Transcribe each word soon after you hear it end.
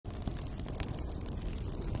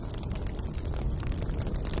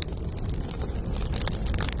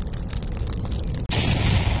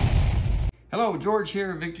Hello, George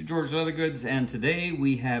here, Victor George Leather Goods, and today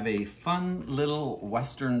we have a fun little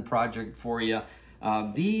Western project for you.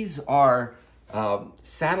 These are Western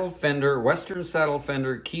saddle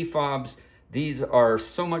fender key fobs. These are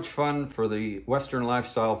so much fun for the Western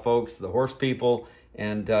lifestyle folks, the horse people,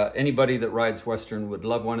 and anybody that rides Western would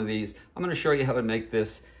love one of these. I'm going to show you how to make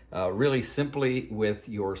this really simply with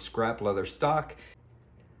your scrap leather stock.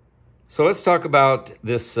 So let's talk about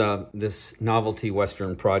this novelty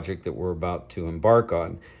Western project that we're about to embark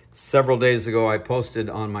on. Several days ago, I posted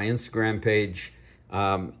on my Instagram page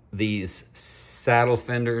these saddle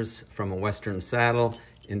fenders from a Western saddle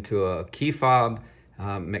into a key fob.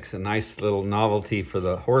 Makes a nice little novelty for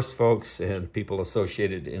the horse folks and people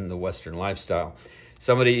associated in the Western lifestyle.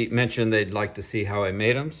 Somebody mentioned they'd like to see how I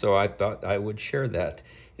made them, so I thought I would share that.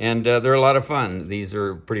 And they're a lot of fun. These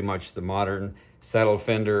are pretty much the modern saddle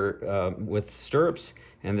fender with stirrups,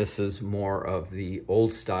 and this is more of the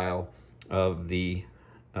old style of the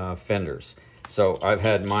fenders. So I've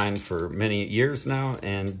had mine for many years now,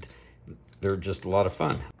 and they're just a lot of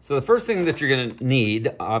fun. So the first thing that you're gonna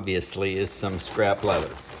need, obviously, is some scrap leather.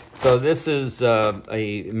 So this is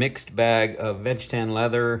a mixed bag of veg tan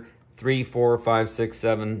leather, 3, 4, 5, 6,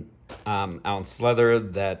 7 ounce leather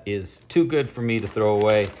that is too good for me to throw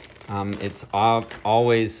away. It's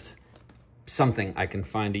always something I can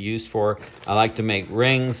find a use for. I like to make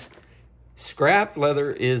rings. Scrap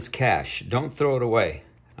leather is cash. Don't throw it away.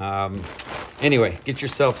 Anyway, get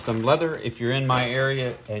yourself some leather. If you're in my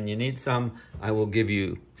area and you need some, I will give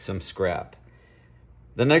you some scrap.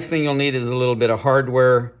 The next thing you'll need is a little bit of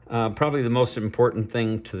hardware. Probably the most important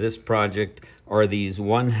thing to this project are these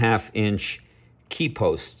 1/2 inch key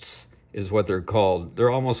posts is what they're called. They're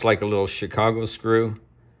almost like a little Chicago screw.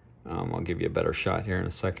 I'll give you a better shot here in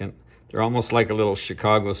a second. They're almost like a little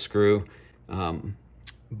Chicago screw,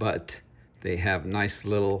 but they have nice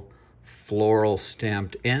little floral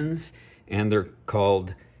stamped ends, and they're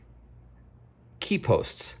called key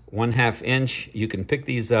posts, 1/2 inch. You can pick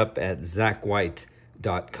these up at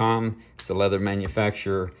zackwhite.com. It's a leather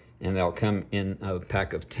manufacturer, and they'll come in a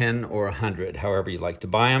pack of 10 or 100, however you like to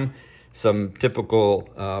buy them. Some typical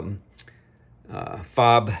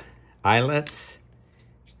fob eyelets,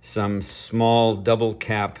 some small double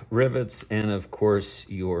cap rivets, and of course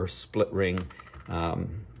your split rings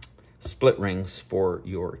for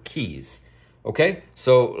your keys. Okay,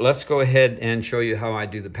 so let's go ahead and show you how I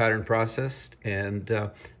do the pattern process, and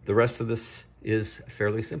the rest of this is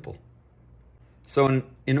fairly simple. So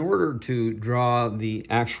in order to draw the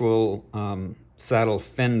actual saddle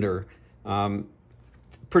fender,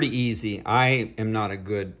 pretty easy. I am not a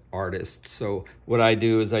good artist, so what I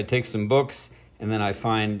do is I take some books and then I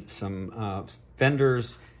find some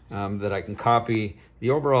fenders that I can copy. The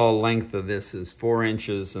overall length of this is 4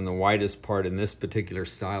 inches, and the widest part in this particular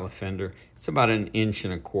style of fender, it's about 1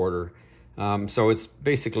 1/4 inches. So it's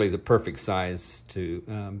basically the perfect size to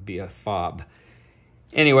be a fob.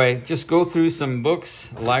 Anyway, just go through some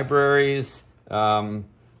books, libraries,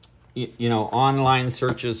 you know, online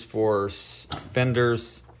searches for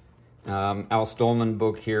fenders. Al Stolman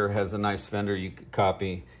book here has a nice fender you could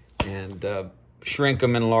copy and shrink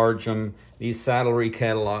them, enlarge them. These saddlery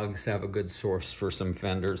catalogs have a good source for some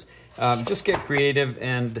fenders. Just get creative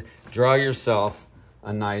and draw yourself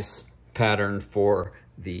a nice pattern for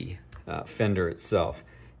the fender itself.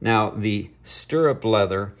 Now, the stirrup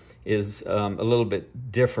leather is a little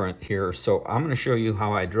bit different here, so I'm going to show you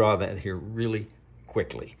how I draw that here really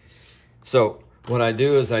quickly. So what I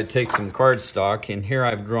do is I take some cardstock, and here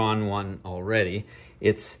I've drawn one already.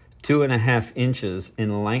 It's 2.5 inches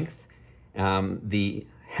in length. The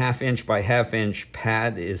 1/2 inch by 1/2 inch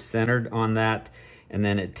pad is centered on that, and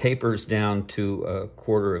then it tapers down to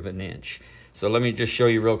 1/4 inch. So let me just show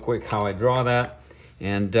you real quick how I draw that.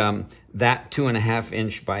 And that 2.5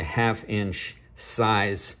 inch by 1/2 inch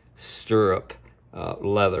size stirrup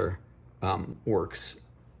leather works.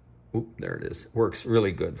 There it is. Works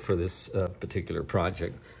really good for this particular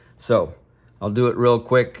project. So I'll do it real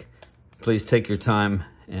quick. Please take your time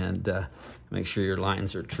and make sure your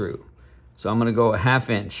lines are true. So I'm going to go 1/2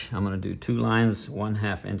 inch. I'm going to do 2 lines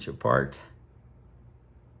 1/2 inch apart.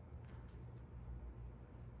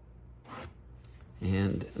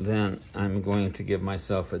 And then I'm going to give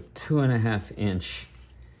myself a 2.5 inch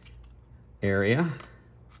area.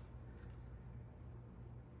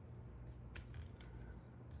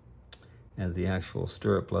 As the actual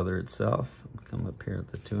stirrup leather itself. I'll come up here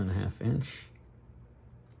at the 2.5 inch.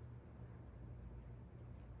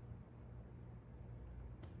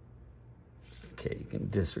 Okay, you can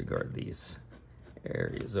disregard these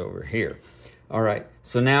areas over here. All right,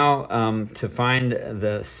 so now to find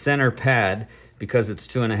the center pad, because it's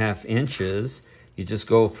 2.5 inches, you just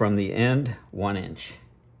go from the end 1 inch.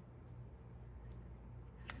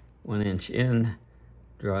 1 inch in,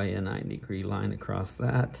 draw you a 90-degree line across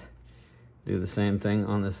that. Do the same thing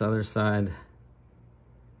on this other side.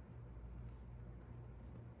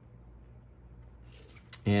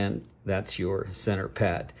 And that's your center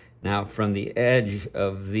pad. Now from the edge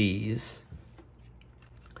of these,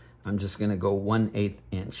 I'm just gonna go 1/8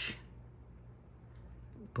 inch.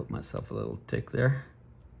 Put myself a little tick there.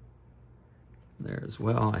 There as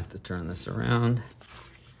well. I have to turn this around.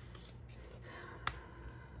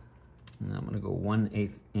 And I'm gonna go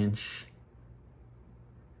 1/8 inch.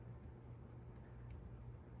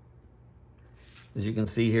 As you can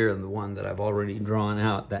see here, the one that I've already drawn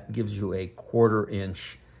out, that gives you a 1/4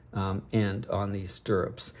 inch end on these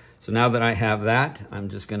stirrups. So now that I have that, I'm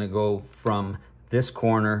just gonna go from this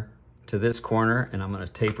corner to this corner, and I'm gonna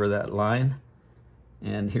taper that line.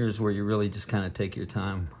 And here's where you really just kind of take your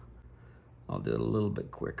time. I'll do it a little bit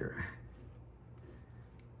quicker.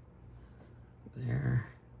 There.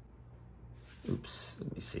 Oops,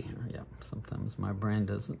 let me see here. Yep, sometimes my brain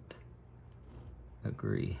doesn't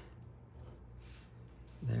agree.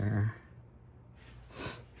 There.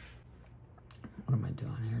 What am I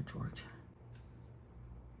doing here, George?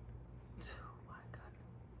 Oh my God.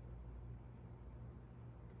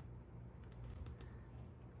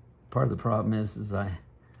 Part of the problem is I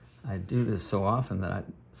do this so often that I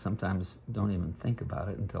sometimes don't even think about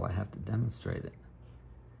it until I have to demonstrate it.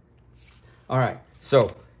 All right,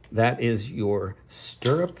 so that is your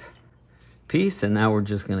stirrup piece, and now we're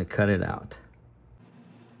just gonna cut it out.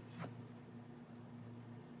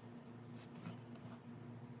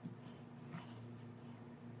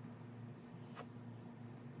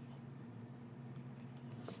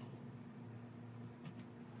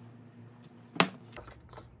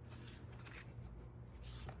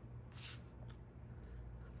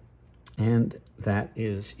 And that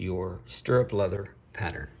is your stirrup leather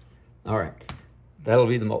pattern. All right, that'll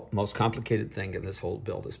be the most complicated thing in this whole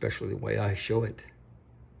build, especially the way I show it.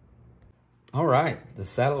 All right, the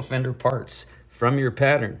saddle fender parts from your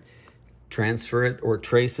pattern. Transfer it or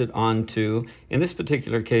trace it onto, in this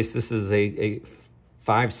particular case, this is a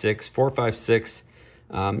 456.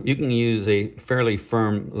 You can use a fairly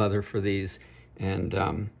firm leather for these,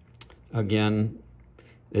 and again,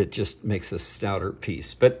 it just makes a stouter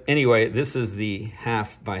piece. But anyway, this is the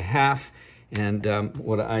 1/2 by 1/2. And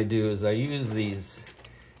what I do is I use these.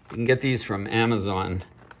 You can get these from Amazon,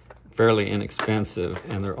 fairly inexpensive,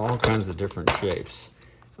 and they're all kinds of different shapes.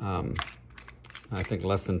 I think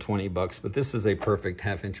less than 20 bucks, but this is a perfect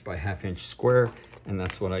 1/2 inch by 1/2 inch square, and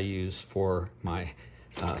that's what I use for my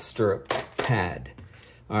stirrup pad.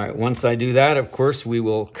 All right, once I do that, of course, we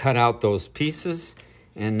will cut out those pieces,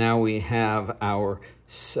 and now we have our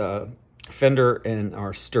fender and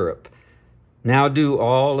our stirrup. Now do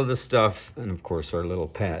all of the stuff, and of course our little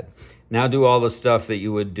pad. Now do all the stuff that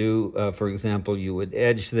you would do. For example, you would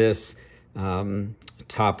edge this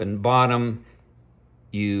top and bottom.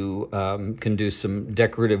 You can do some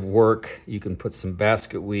decorative work. You can put some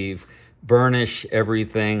basket weave, burnish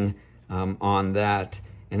everything on that.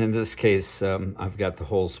 And in this case, I've got the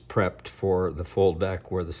holes prepped for the fold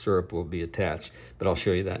back where the stirrup will be attached, but I'll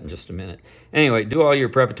show you that in just a minute. Anyway, do all your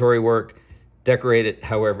preparatory work, decorate it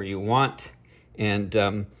however you want,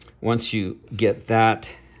 and once you get that,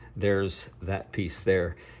 there's that piece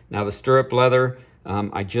there. Now the stirrup leather,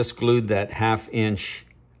 I just glued that 1/2 inch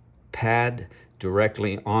pad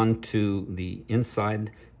directly onto the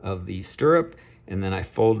inside of the stirrup, and then I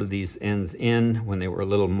folded these ends in when they were a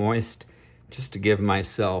little moist, just to give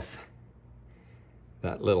myself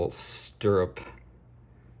that little stirrup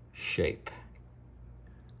shape,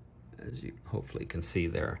 as you hopefully can see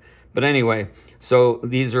there. But anyway, so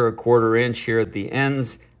these are 1/4 inch here at the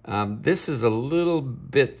ends. This is a little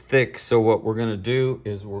bit thick, so what we're gonna do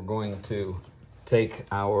is we're going to take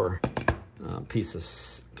our piece of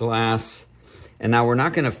glass, and now we're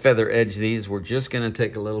not gonna feather edge these, we're just gonna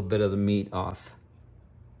take a little bit of the meat off.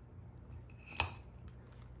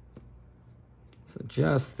 So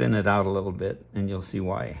just thin it out a little bit, and you'll see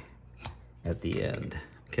why at the end,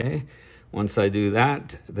 okay? Once I do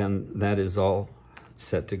that, then that is all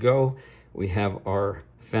set to go. We have our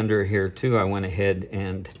fender here too. I went ahead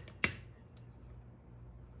and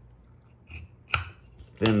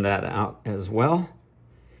thin that out as well.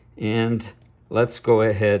 And let's go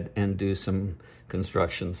ahead and do some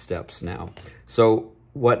construction steps now. So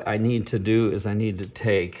what I need to do is I need to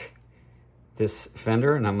take this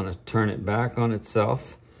fender, and I'm going to turn it back on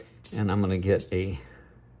itself, and I'm going to get a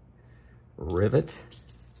rivet,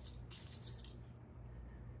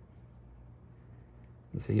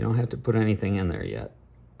 So you don't have to put anything in there yet.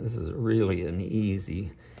 This is really an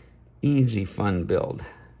easy, fun build.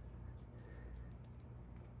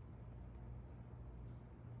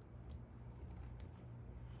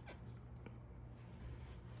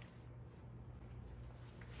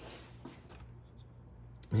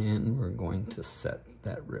 And we're going to set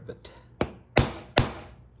that rivet.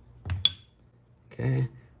 Okay,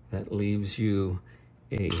 that leaves you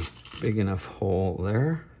a big enough hole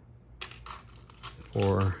there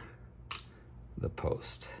for the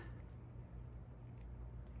post.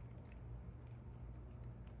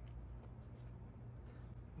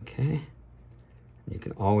 Okay, you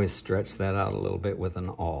can always stretch that out a little bit with an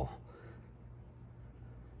awl.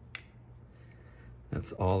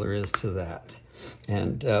 That's all there is to that.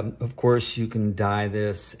 And of course you can dye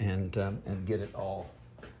this and get it all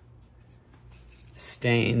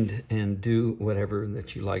stained and do whatever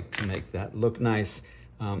that you like to make that look nice.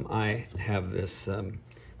 I have this,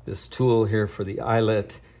 this tool here for the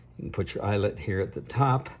eyelet. You can put your eyelet here at the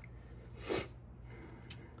top.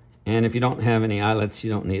 And if you don't have any eyelets,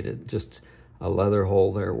 you don't need it. Just a leather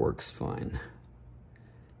hole there works fine.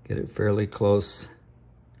 Get it fairly close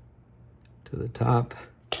to the top.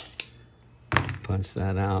 Punch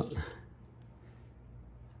that out.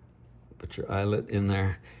 Put your eyelet in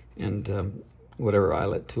there and whatever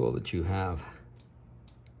eyelet tool that you have.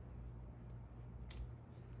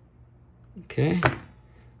 Okay,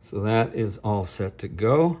 so that is all set to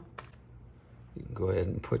go. You can go ahead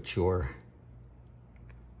and put your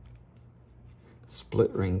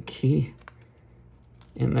split ring key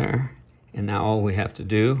in there. And now all we have to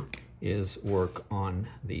do is work on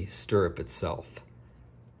the stirrup itself.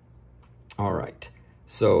 All right,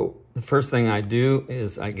 so the first thing I do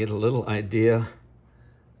is I get a little idea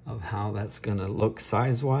of how that's gonna look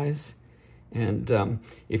size-wise. And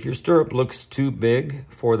if your stirrup looks too big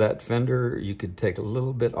for that fender, you could take a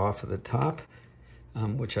little bit off of the top,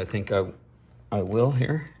 which I think I will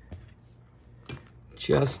here.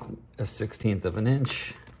 Just a 1/16 of an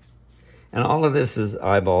inch. And all of this is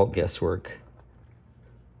eyeball guesswork.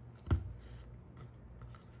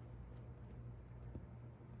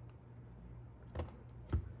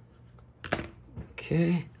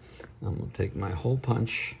 Okay, I'm gonna take my hole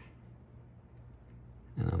punch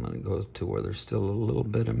and I'm gonna go to where there's still a little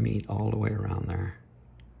bit of meat all the way around there.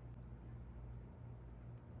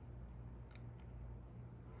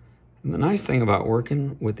 And the nice thing about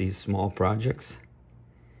working with these small projects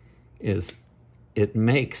is it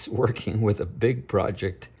makes working with a big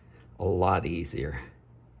project a lot easier.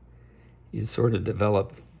 You sort of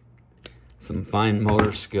develop some fine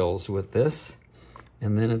motor skills with this,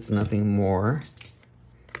 and then it's nothing more.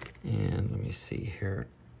 And let me see here.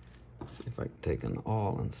 See if I can take an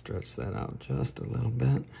awl and stretch that out just a little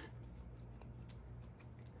bit.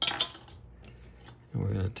 And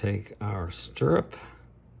we're going to take our stirrup.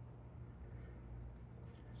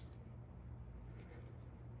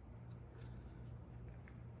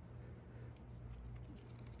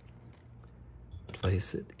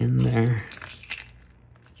 Place it in there.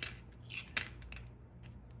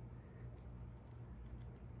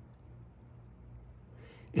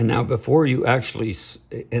 And now before you actually,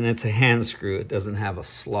 and it's a hand screw, it doesn't have a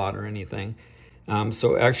slot or anything.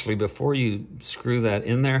 So actually before you screw that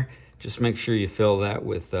in there, just make sure you fill that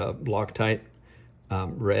with Loctite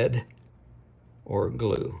red or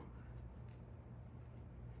glue.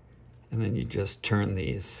 And then you just turn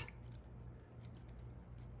these.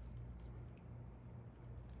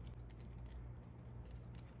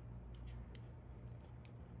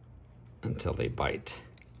 Until they bite.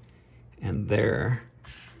 And there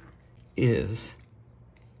is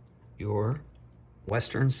your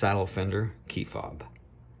Western saddle fender key fob.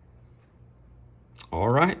 All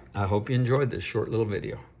right, I hope you enjoyed this short little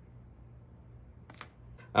video.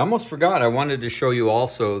 I almost forgot, I wanted to show you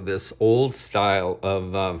also this old style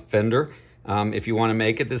of fender. If you want to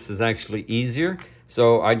make it, this is actually easier.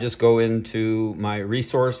 So I just go into my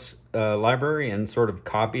resource library and sort of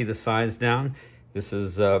copy the size down. This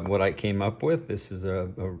is what I came up with. This is a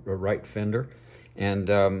right fender.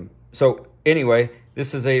 And so anyway,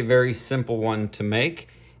 this is a very simple one to make.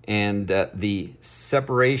 And the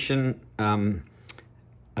separation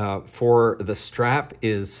for the strap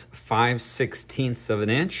is 5/16 of an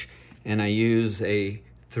inch. And I use a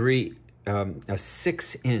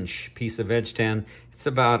 6-inch piece of edge tan. It's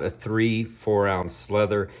about a 3-4 ounce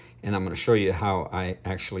leather. And I'm going to show you how I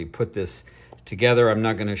actually put this together. I'm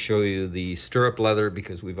not going to show you the stirrup leather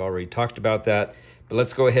because we've already talked about that. But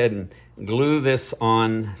let's go ahead and glue this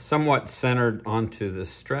on somewhat centered onto the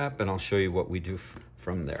strap, and I'll show you what we do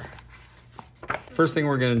from there. First thing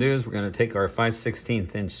we're going to do is we're going to take our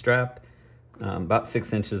 5/16 inch strap, about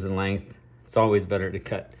 6 inches in length. It's always better to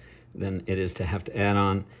cut than it is to have to add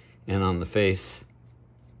on. And on the face,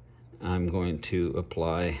 I'm going to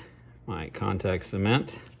apply my contact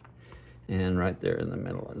cement, and right there in the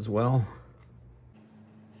middle as well.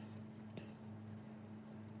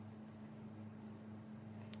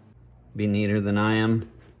 Be neater than I am.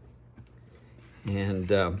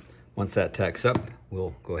 And once that tacks up,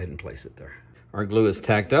 we'll go ahead and place it there. Our glue is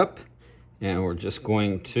tacked up, and we're just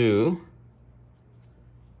going to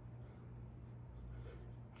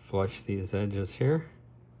flush these edges here.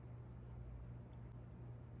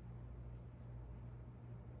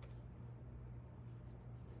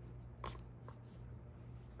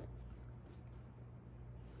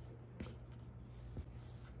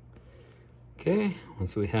 Okay,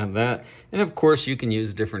 once we have that, and of course you can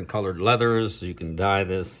use different colored leathers, you can dye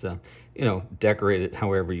this, you know, decorate it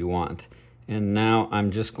however you want. And now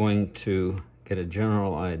I'm just going to get a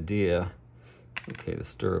general idea. Okay, the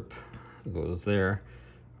stirrup goes there.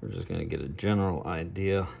 We're just going to get a general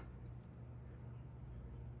idea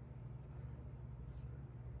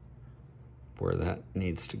where that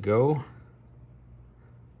needs to go.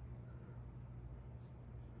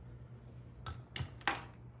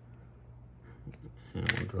 And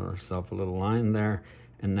we'll draw ourselves a little line there.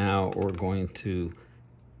 And now we're going to,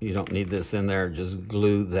 you don't need this in there, just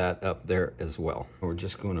glue that up there as well. We're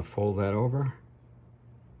just going to fold that over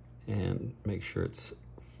and make sure it's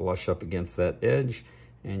flush up against that edge.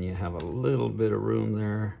 And you have a little bit of room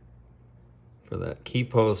there for that key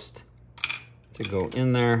post to go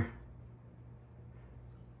in there.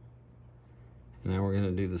 And now we're going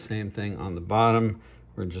to do the same thing on the bottom.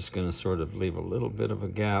 We're just going to sort of leave a little bit of a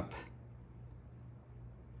gap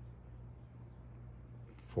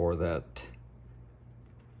for that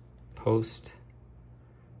post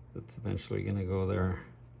that's eventually going to go there.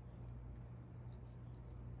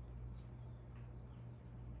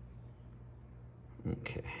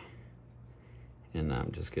 Okay. And now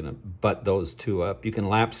I'm just going to butt those two up. You can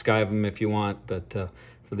lap skive them if you want, but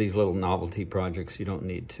for these little novelty projects, you don't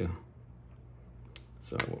need to.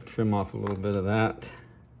 So we'll trim off a little bit of that.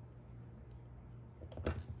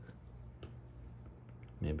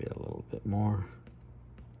 Maybe a little bit more.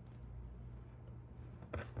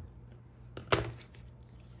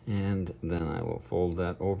 And then I will fold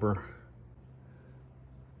that over.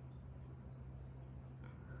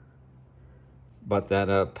 Butt that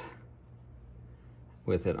up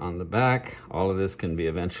with it on the back. All of this can be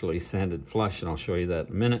eventually sanded flush, and I'll show you that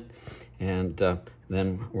in a minute. And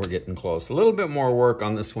then we're getting close. A little bit more work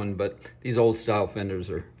on this one, but these old style fenders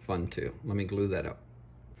are fun too. Let me glue that up.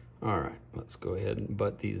 All right, let's go ahead and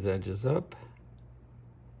butt these edges up.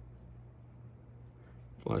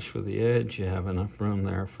 Flush for the edge, you have enough room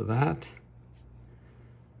there for that.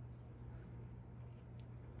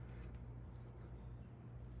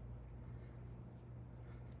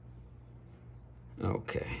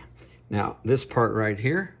 Okay, now this part right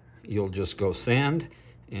here, you'll just go sand,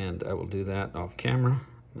 and I will do that off camera.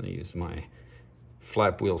 I'm gonna use my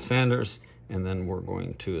flap wheel sanders, and then we're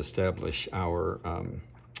going to establish our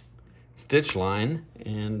stitch line,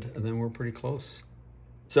 and then we're pretty close.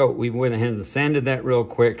 So we went ahead and sanded that real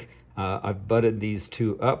quick. I've butted these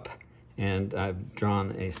two up, and I've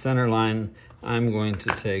drawn a center line. I'm going to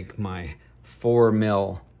take my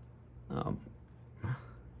 4mm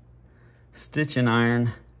stitch and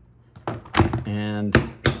iron, and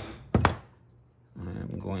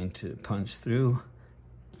I'm going to punch through.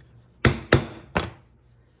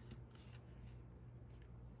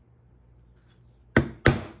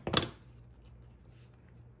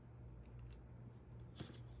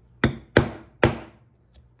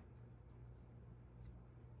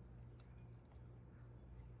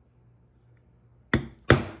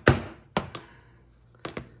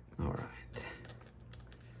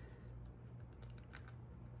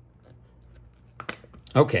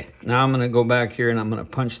 Okay, now I'm gonna go back here and I'm gonna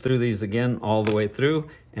punch through these again all the way through,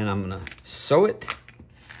 and I'm gonna sew it,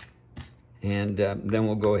 and then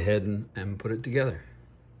we'll go ahead and put it together.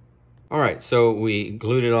 All right, so we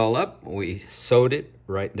glued it all up. We sewed it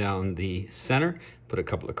right down the center, put a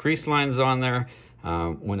couple of crease lines on there,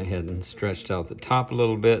 went ahead and stretched out the top a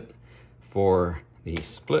little bit for the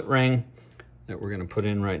split ring that we're gonna put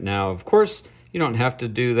in right now. Of course, you don't have to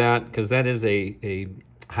do that because that is a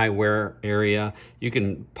high wear area. You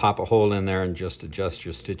can pop a hole in there and just adjust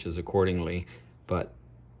your stitches accordingly, but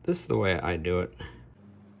this is the way I do it.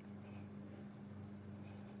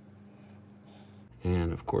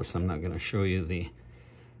 And of course, I'm not going to show you the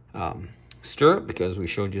stirrup because we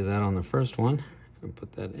showed you that on the first one. I'll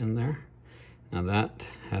put that in there. Now that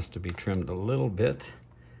has to be trimmed a little bit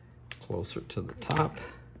closer to the top.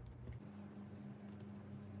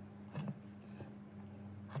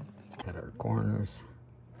 corners.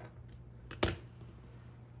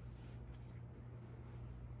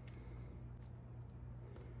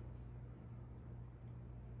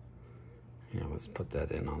 Here, let's put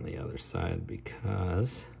that in on the other side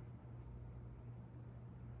because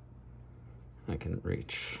I can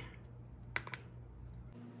reach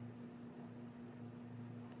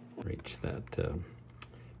that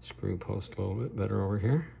screw post a little bit better over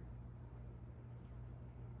here.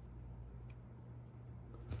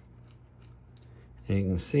 And you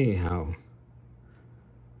can see how,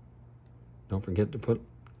 don't forget to put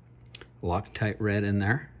Loctite red in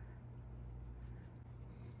there.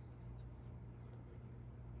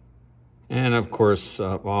 And of course,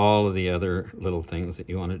 all of the other little things that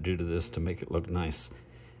you want to do to this to make it look nice.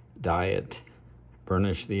 Dye it,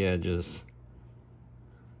 burnish the edges.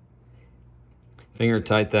 Finger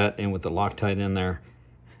tight that in with the Loctite in there.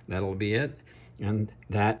 That'll be it. And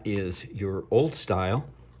that is your old style.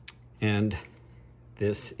 And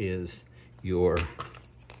this is your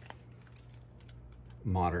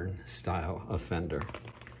modern style of Fender.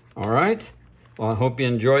 All right. Well, I hope you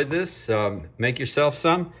enjoyed this. Make yourself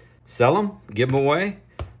some. Sell them, give them away.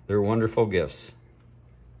 They're wonderful gifts.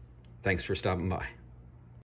 Thanks for stopping by.